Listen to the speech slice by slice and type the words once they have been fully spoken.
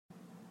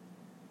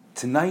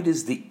Tonight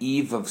is the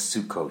eve of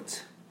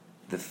Sukkot,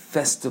 the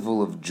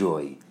festival of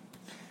joy.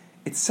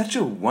 It's such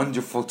a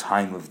wonderful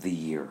time of the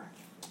year.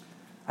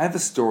 I have a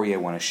story I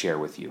want to share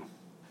with you.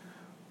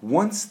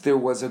 Once there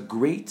was a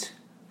great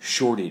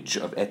shortage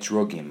of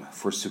etrogim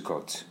for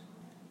Sukkot,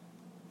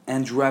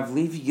 and Rav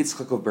Levi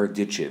Yitzchak of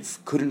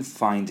Berdichev couldn't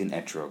find an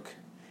etrog.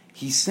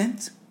 He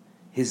sent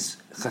his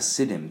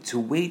Hasidim to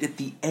wait at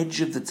the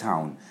edge of the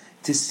town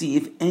to see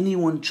if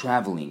anyone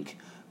traveling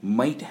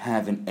might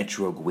have an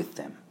etrog with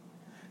them.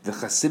 The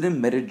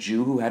Hasidim met a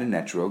Jew who had an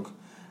etrog.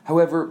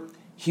 However,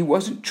 he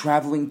wasn't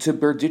traveling to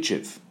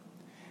Berdichev.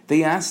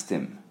 They asked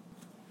him,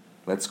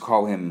 let's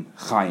call him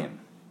Chaim.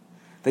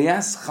 They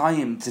asked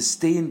Chaim to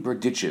stay in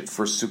Berdichev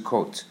for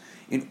Sukkot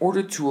in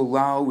order to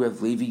allow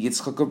Rav Levi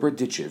Yitzchak of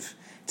Berdichev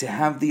to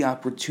have the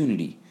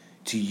opportunity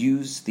to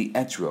use the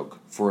etrog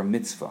for a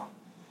mitzvah.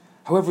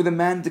 However, the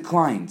man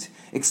declined,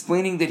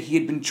 explaining that he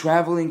had been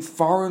traveling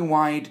far and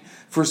wide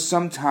for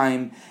some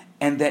time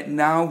and that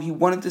now he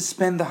wanted to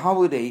spend the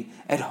holiday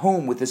at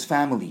home with his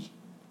family.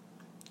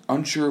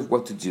 Unsure of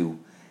what to do,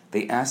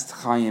 they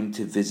asked Chaim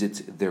to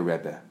visit their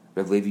Rebbe,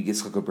 Rav Levi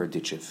Yitzchak of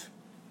Berdichev.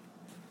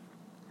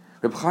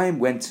 Reb Chaim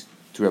went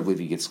to Rav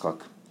Levi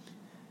Yitzchak,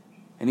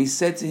 and he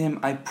said to him,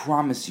 I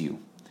promise you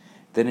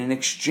that in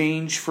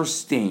exchange for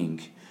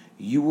staying,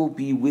 you will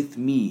be with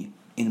me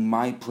in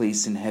my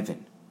place in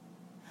heaven.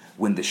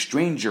 When the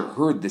stranger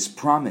heard this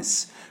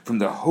promise from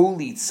the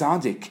holy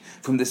tzaddik,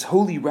 from this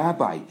holy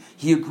rabbi,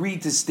 he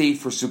agreed to stay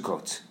for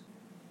Sukkot.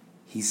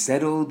 He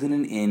settled in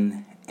an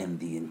inn, and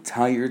the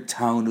entire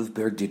town of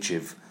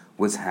Berdichev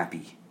was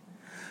happy.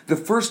 The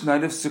first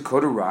night of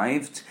Sukkot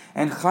arrived,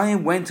 and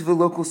Chaim went to the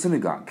local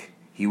synagogue.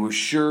 He was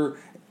sure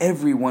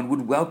everyone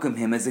would welcome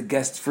him as a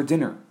guest for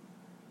dinner.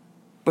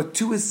 But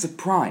to his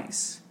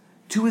surprise,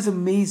 to his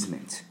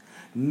amazement,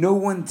 no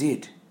one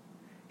did.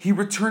 He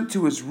returned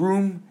to his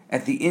room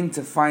at the inn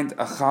to find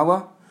a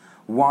challah,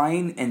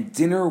 wine, and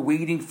dinner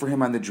waiting for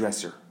him on the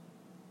dresser.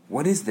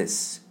 What is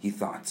this? He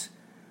thought.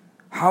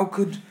 How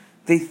could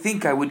they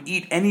think I would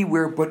eat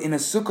anywhere but in a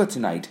sukkah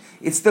tonight?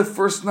 It's the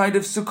first night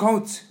of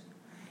Sukkot.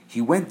 He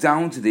went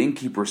down to the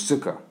innkeeper's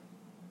sukkah.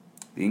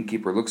 The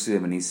innkeeper looks at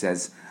him and he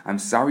says, I'm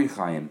sorry,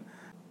 Chaim,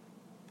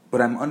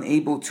 but I'm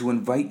unable to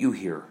invite you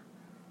here.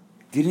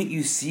 Didn't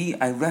you see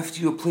I left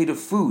you a plate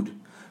of food?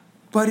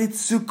 But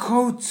it's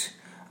Sukkot.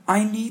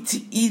 I need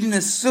to eat in a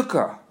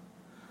sukkah.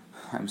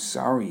 I'm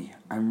sorry.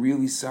 I'm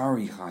really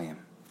sorry, Chaim.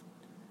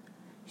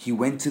 He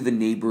went to the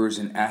neighbors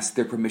and asked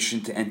their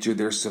permission to enter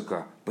their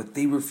sukkah, but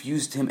they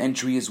refused him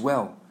entry as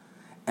well,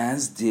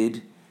 as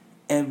did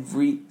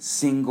every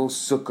single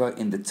sukkah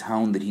in the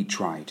town that he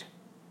tried.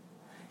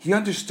 He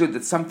understood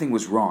that something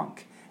was wrong,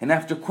 and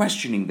after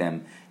questioning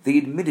them, they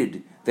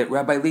admitted that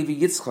Rabbi Levi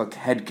Yitzchak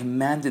had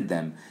commanded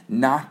them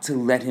not to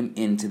let him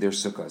into their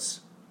sukkahs.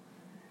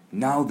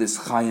 Now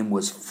this Chaim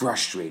was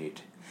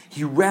frustrated.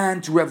 He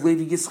ran to Rav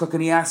Levi Yitzchak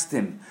and he asked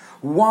him,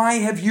 why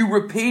have you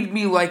repaid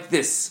me like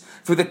this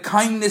for the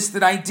kindness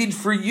that I did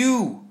for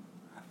you?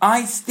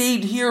 I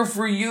stayed here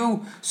for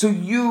you so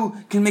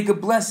you can make a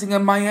blessing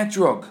on my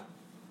etrog.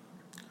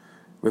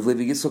 Rav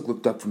Levi Yitzchak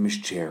looked up from his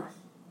chair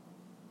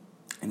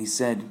and he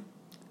said,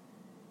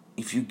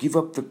 if you give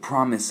up the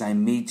promise I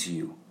made to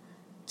you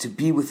to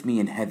be with me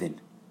in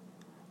heaven,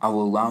 I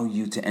will allow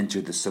you to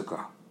enter the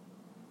sukkah.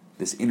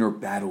 This inner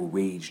battle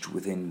raged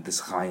within this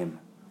Chaim.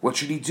 What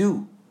should he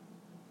do?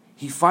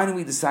 He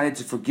finally decided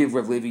to forgive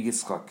Rav Levi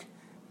Yitzchak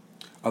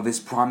of his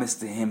promise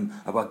to him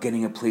about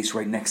getting a place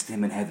right next to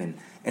him in heaven,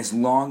 as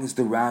long as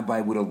the rabbi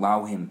would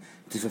allow him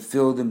to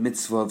fulfill the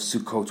mitzvah of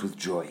Sukkot with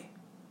joy.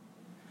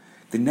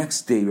 The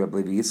next day, Rav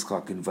Levi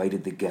Yitzchak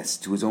invited the guests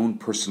to his own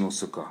personal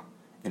sukkah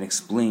and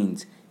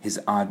explained his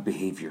odd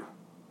behavior.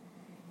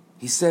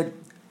 He said,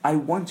 I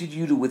wanted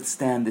you to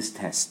withstand this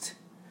test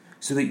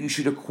so that you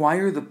should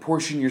acquire the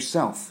portion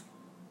yourself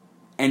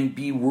and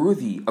be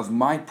worthy of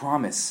my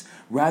promise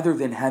rather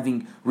than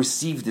having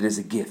received it as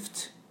a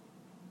gift.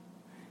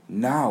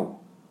 Now,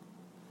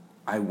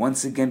 I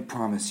once again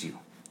promise you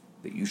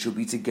that you shall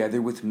be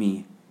together with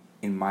me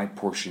in my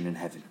portion in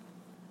heaven.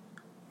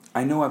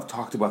 I know I've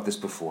talked about this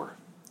before,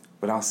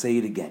 but I'll say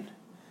it again.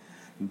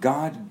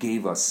 God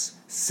gave us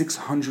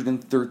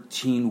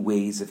 613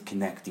 ways of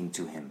connecting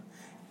to Him.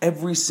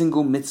 Every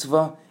single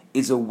mitzvah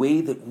is a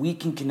way that we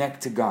can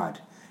connect to God.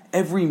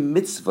 Every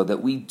mitzvah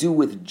that we do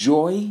with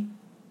joy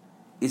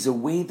is a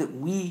way that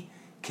we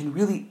can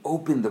really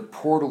open the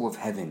portal of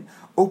heaven,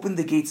 open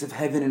the gates of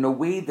heaven in a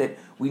way that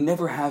we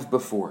never have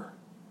before.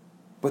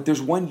 But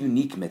there's one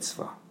unique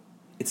mitzvah.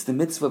 It's the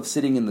mitzvah of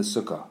sitting in the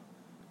sukkah.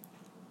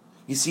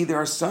 You see, there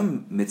are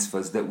some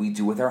mitzvahs that we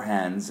do with our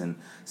hands, and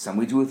some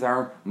we do with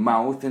our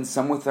mouth, and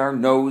some with our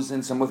nose,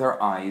 and some with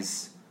our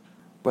eyes.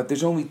 But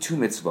there's only two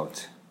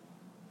mitzvot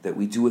that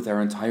we do with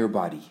our entire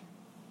body.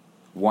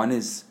 One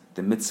is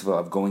the mitzvah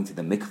of going to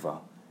the mikvah,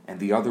 and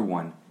the other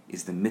one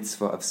is the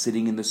mitzvah of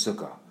sitting in the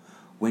sukkah.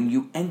 When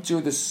you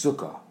enter the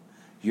sukkah,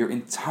 your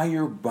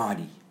entire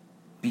body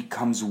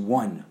becomes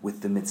one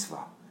with the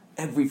mitzvah.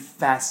 Every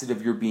facet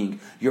of your being,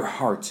 your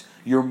heart,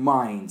 your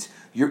mind,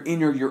 your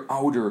inner, your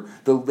outer,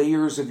 the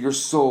layers of your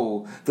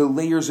soul, the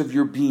layers of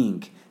your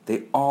being,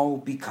 they all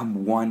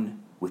become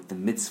one with the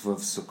mitzvah of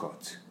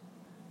Sukkot.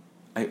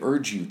 I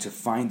urge you to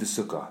find the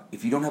sukkah.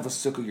 If you don't have a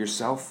sukkah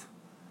yourself,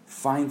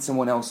 find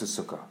someone else's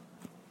sukkah.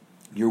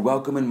 You're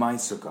welcome in my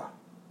sukkah.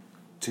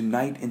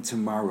 Tonight and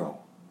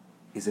tomorrow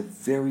is a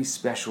very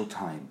special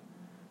time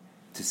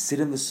to sit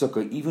in the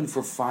sukkah even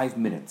for 5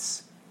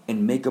 minutes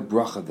and make a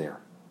bracha there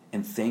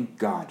and thank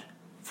God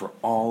for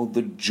all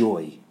the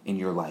joy in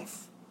your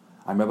life.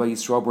 I'm Rabbi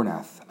Yisrael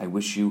Bernath. I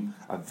wish you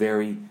a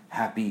very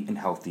happy and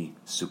healthy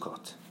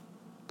Sukkot.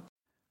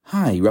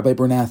 Hi, Rabbi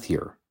Bernath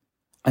here.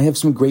 I have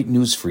some great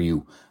news for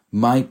you.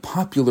 My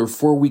popular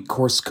 4-week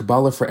course,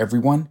 Kabbalah for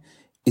Everyone,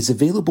 is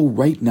available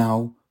right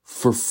now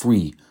for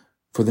free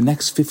for the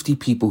next 50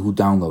 people who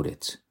download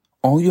it.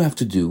 All you have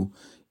to do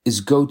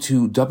is go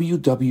to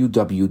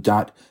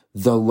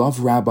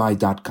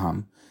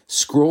www.theloverabbi.com,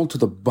 scroll to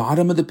the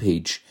bottom of the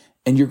page,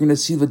 and you're going to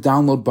see the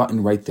download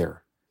button right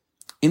there.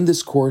 In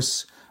this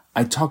course,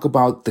 I talk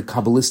about the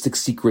Kabbalistic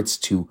secrets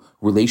to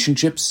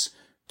relationships,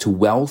 to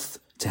wealth,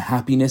 to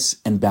happiness,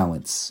 and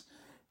balance.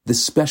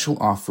 This special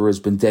offer has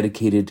been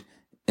dedicated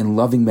in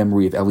loving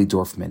memory of Ellie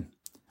Dorfman.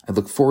 I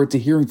look forward to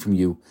hearing from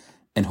you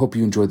and hope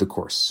you enjoy the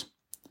course.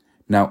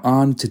 Now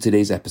on to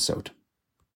today's episode.